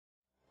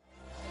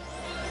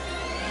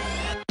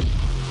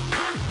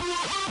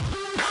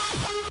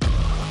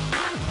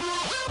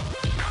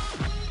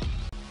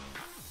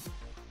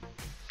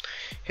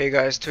Hey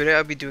guys, today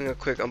I'll be doing a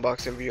quick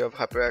unboxing video of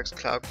HyperX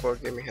Cloud Core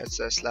gaming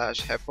headset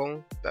slash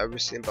headphone that I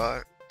recently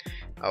bought.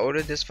 I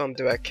ordered this from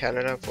Direct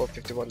Canada for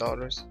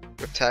 $51.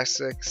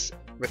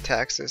 With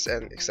taxes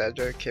and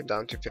etc. it came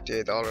down to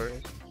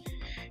 $58.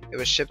 It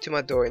was shipped to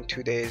my door in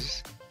 2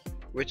 days,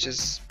 which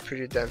is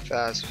pretty damn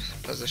fast,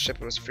 plus the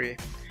shipping was free.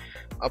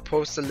 I'll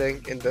post the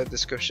link in the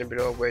description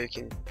below where you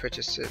can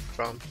purchase it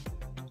from.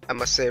 I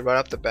must say right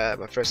off the bat,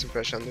 my first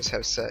impression on this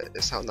headset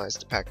is how nice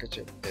the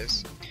packaging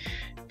is.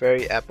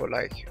 Very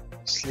Apple-like,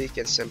 sleek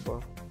and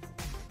simple.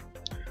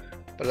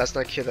 But let's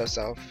not kid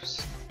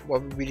ourselves.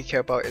 What we really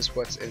care about is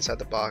what's inside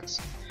the box.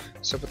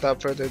 So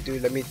without further ado,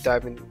 let me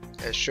dive in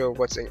and show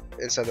what's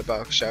inside the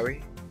box, shall we?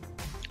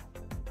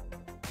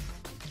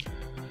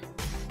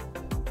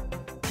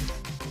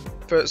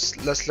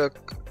 First, let's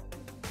look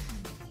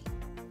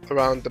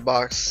around the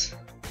box.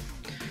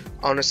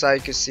 On the side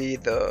you can see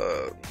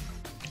the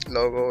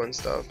logo and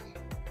stuff.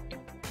 You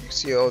can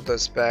see all the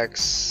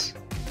specs.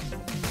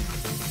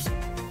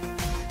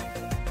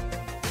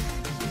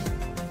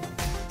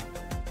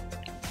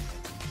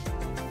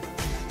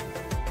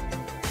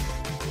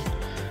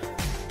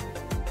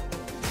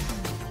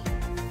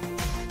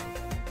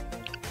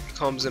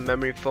 Comes in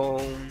memory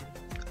foam,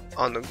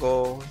 on the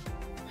go,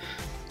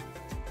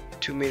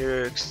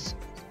 2-meter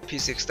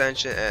PC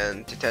extension,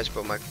 and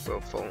detachable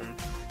microphone.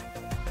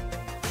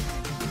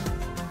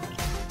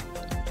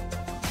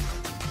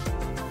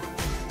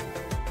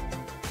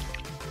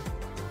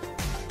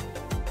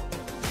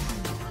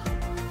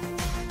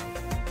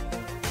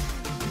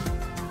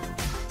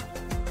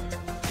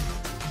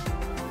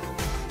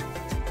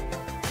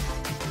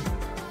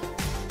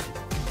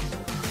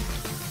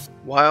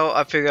 While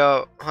I figure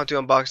out how to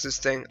unbox this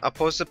thing, I'll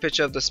post a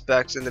picture of the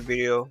specs in the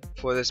video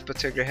for this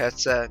particular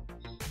headset.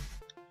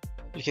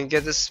 You can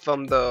get this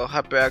from the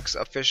HyperX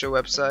official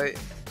website.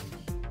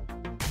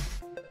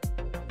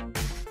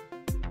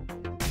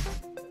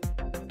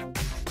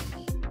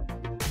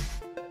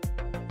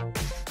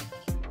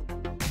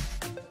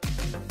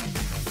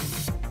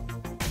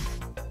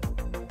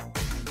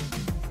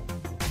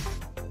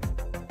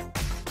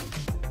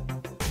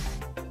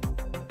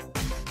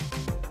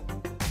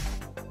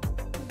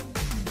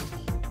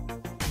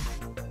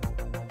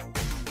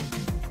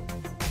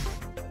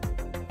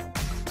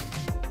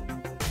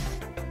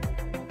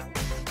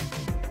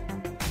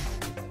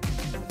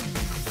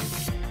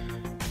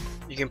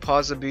 You can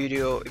pause the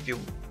video if you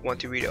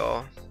want to read it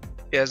all.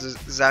 It has the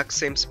exact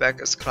same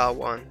spec as Cloud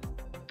One,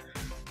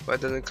 but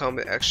it doesn't come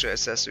with extra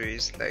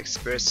accessories like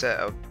spare set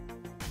of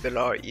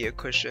velour ear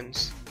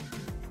cushions,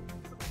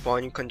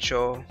 volume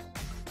control,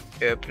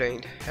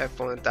 airplane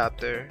headphone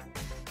adapter,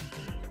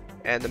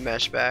 and the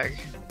mesh bag.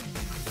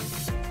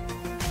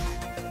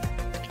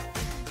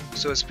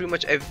 So it's pretty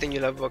much everything you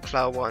love about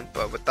Cloud One,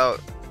 but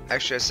without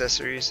extra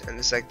accessories, and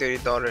it's like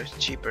 $30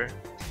 cheaper.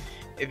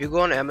 If you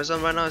go on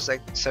Amazon right now, it's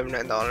like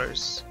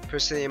 $79.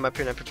 Personally, in my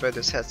opinion, I prefer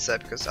this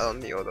headset because I don't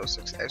need all those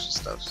extra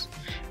stuffs.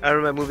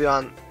 Alright, moving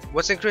on.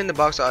 What's included in the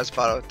box are as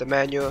follows: the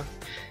manual.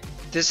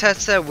 This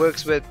headset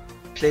works with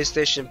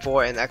PlayStation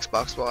 4 and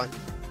Xbox One.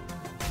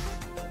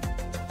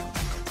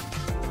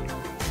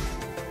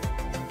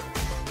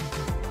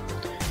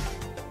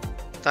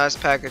 Nice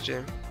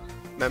packaging,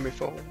 memory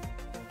foam.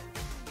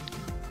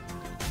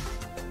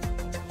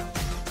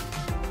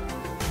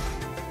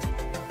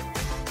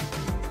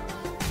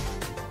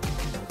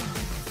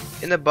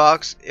 In the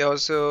box, it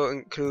also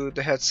includes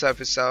the headset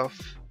itself.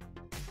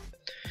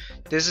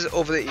 This is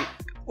over the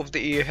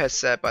ear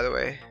headset, by the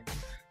way.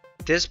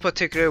 This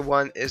particular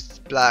one is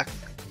black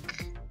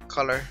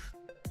color,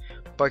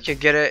 but you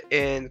can get it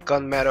in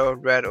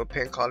gunmetal, red, or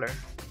pink color.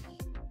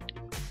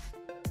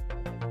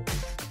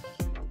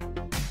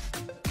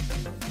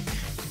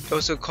 It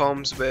also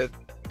comes with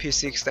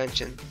PC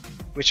extension,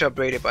 which are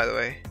braided, by the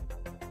way.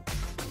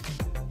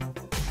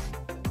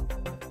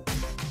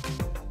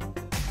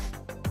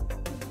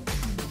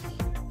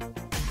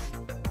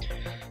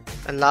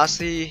 And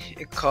lastly,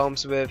 it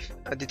comes with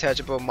a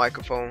detachable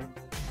microphone.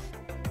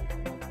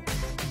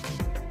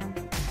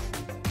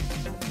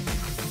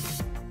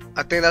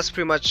 I think that's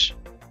pretty much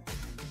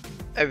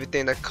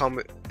everything that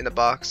comes in the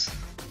box.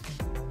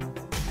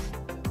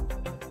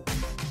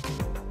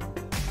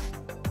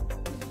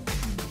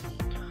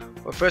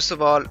 Well, first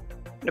of all,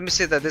 let me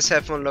say that this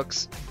headphone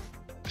looks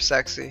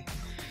sexy.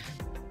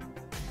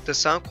 The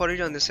sound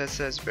quality on this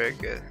headset is very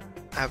good.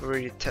 I have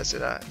already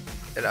tested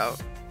it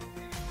out.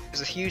 It's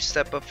a huge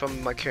step up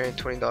from my current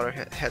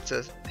 $20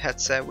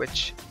 headset,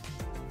 which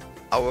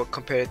I will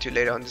compare it to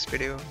later on this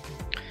video.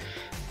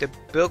 The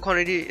build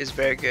quality is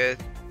very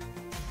good,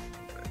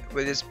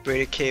 with this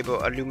braided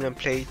cable, aluminum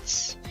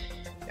plates,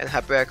 and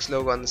HyperX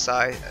logo on the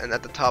side and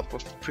at the top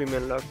with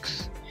premium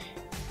looks,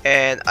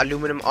 and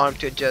aluminum arm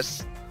to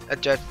adjust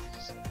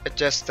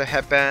the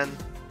headband,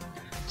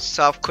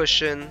 soft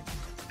cushion,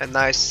 and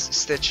nice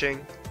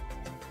stitching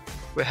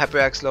with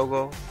HyperX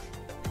logo.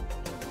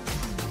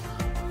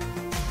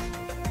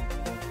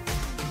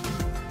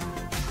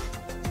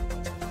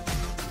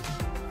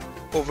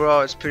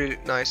 Overall, it's pretty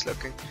nice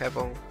looking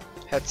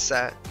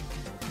headset.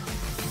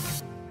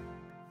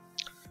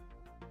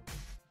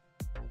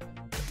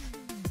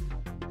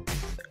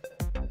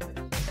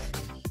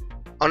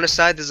 On the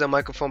side there's a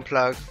microphone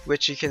plug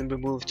which you can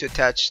remove to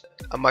attach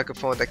a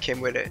microphone that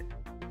came with it.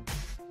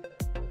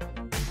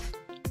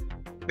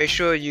 Make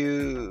sure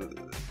you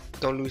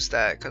don't lose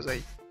that because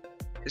like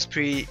it's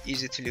pretty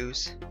easy to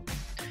lose.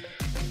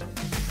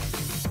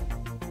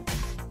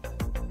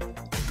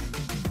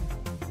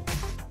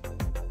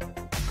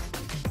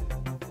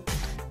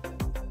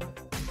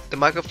 The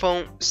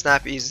microphone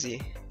snap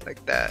easy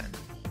like that.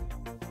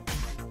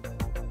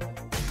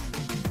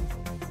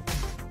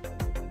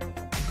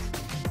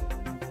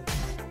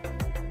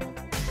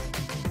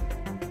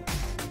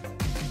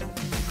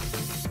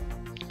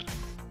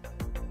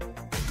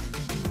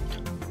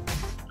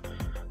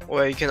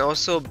 Or you can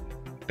also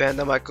bend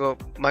the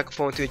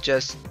microphone to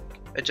adjust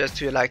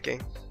to your liking.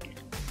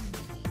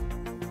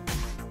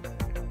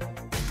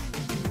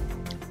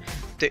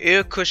 The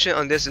ear cushion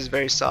on this is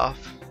very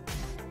soft.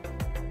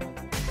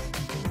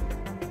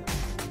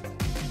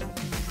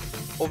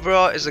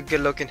 Overall, it's a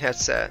good looking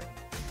headset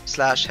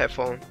slash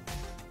headphone.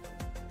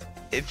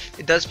 It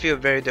does feel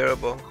very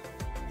durable.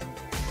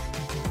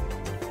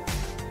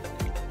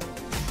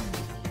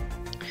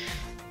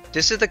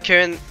 This is the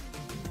current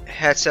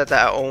headset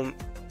that I own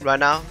right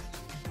now.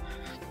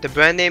 The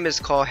brand name is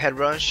called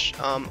Headrush.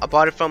 I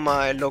bought it from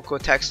my local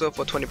tech store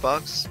for 20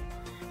 bucks.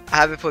 I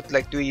have it for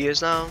like 3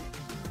 years now.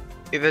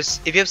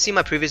 If you have seen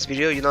my previous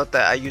video, you know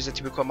that I use it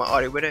to record my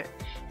audio with it.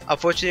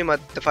 Unfortunately,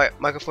 the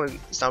microphone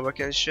is not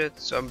working and shit,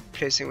 so I'm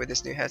replacing with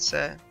this new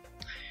headset.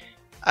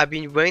 I've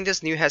been wearing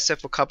this new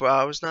headset for a couple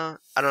hours now.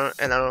 I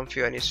don't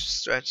feel any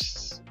stretch.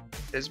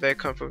 It's very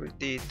comfortable.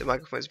 The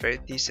microphone is very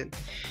decent.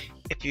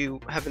 If you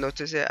haven't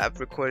noticed it, I've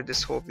recorded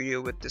this whole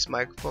video with this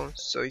microphone,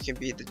 so you can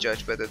be the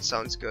judge whether it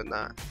sounds good or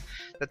not.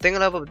 The thing I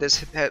love about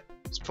this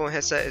phone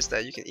headset is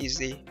that you can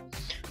easily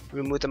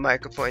remove the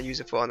microphone and use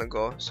it for on the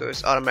go, so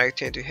it's automatic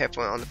turn into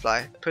headphone on the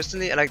fly.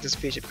 Personally, I like this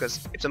feature because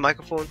if the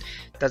microphone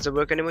doesn't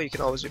work anymore, you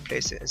can always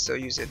replace it and still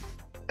use it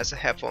as a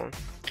headphone.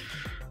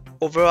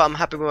 Overall, I'm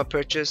happy with my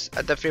purchase.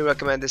 I definitely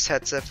recommend this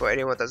headset for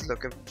anyone that's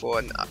looking for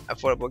an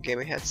affordable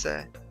gaming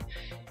headset.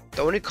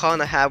 The only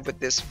con I have with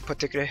this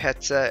particular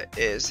headset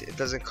is it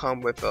doesn't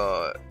come with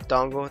a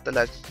dongle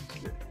that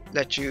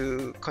let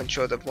you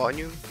control the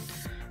volume,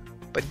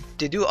 but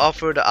they do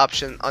offer the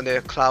option on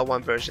the Cloud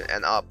 1 version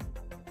and up,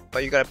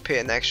 but you gotta pay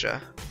an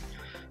extra.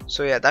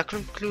 So yeah, that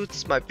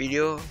concludes my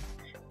video.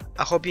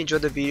 I hope you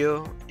enjoyed the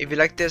video. If you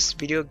like this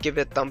video, give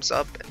it a thumbs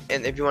up,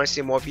 and if you want to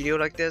see more video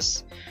like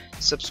this,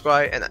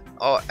 subscribe,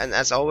 and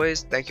as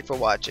always, thank you for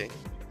watching.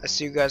 I'll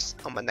see you guys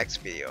on my next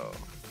video.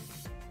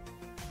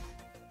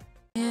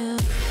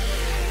 Yeah.